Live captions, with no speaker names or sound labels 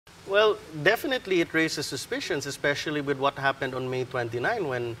Well, definitely it raises suspicions, especially with what happened on May 29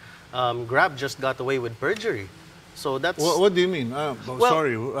 when Grab just got away with perjury. So that's... What do you mean? Well-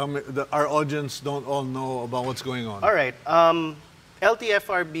 Sorry, our audience don't all know about what's going on. All right.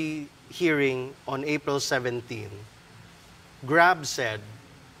 LTFRB hearing on April 17, Grab said,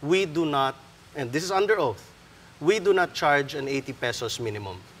 we do not, and this is under oath, we do not charge an 80 pesos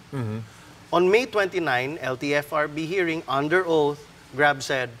minimum. On May 29, LTFRB hearing under oath, Grab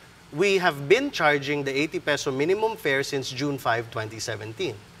said, we have been charging the 80 peso minimum fare since June 5,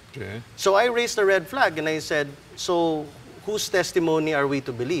 2017. Okay. So I raised a red flag and I said, so whose testimony are we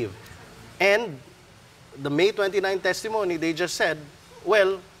to believe? And the May 29 testimony, they just said,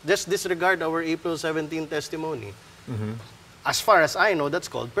 well, just disregard our April 17 testimony. As far as I know, that's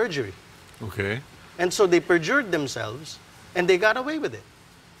called perjury. Okay. And so they perjured themselves and they got away with it.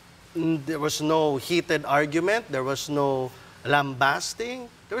 There was no heated argument. There was no lambasting.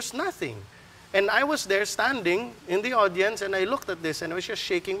 There was nothing. And I was there standing in the audience and I looked at this and I was just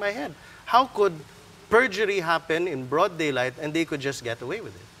shaking my head. How could perjury happen in broad daylight and they could just get away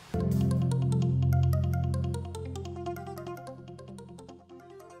with it?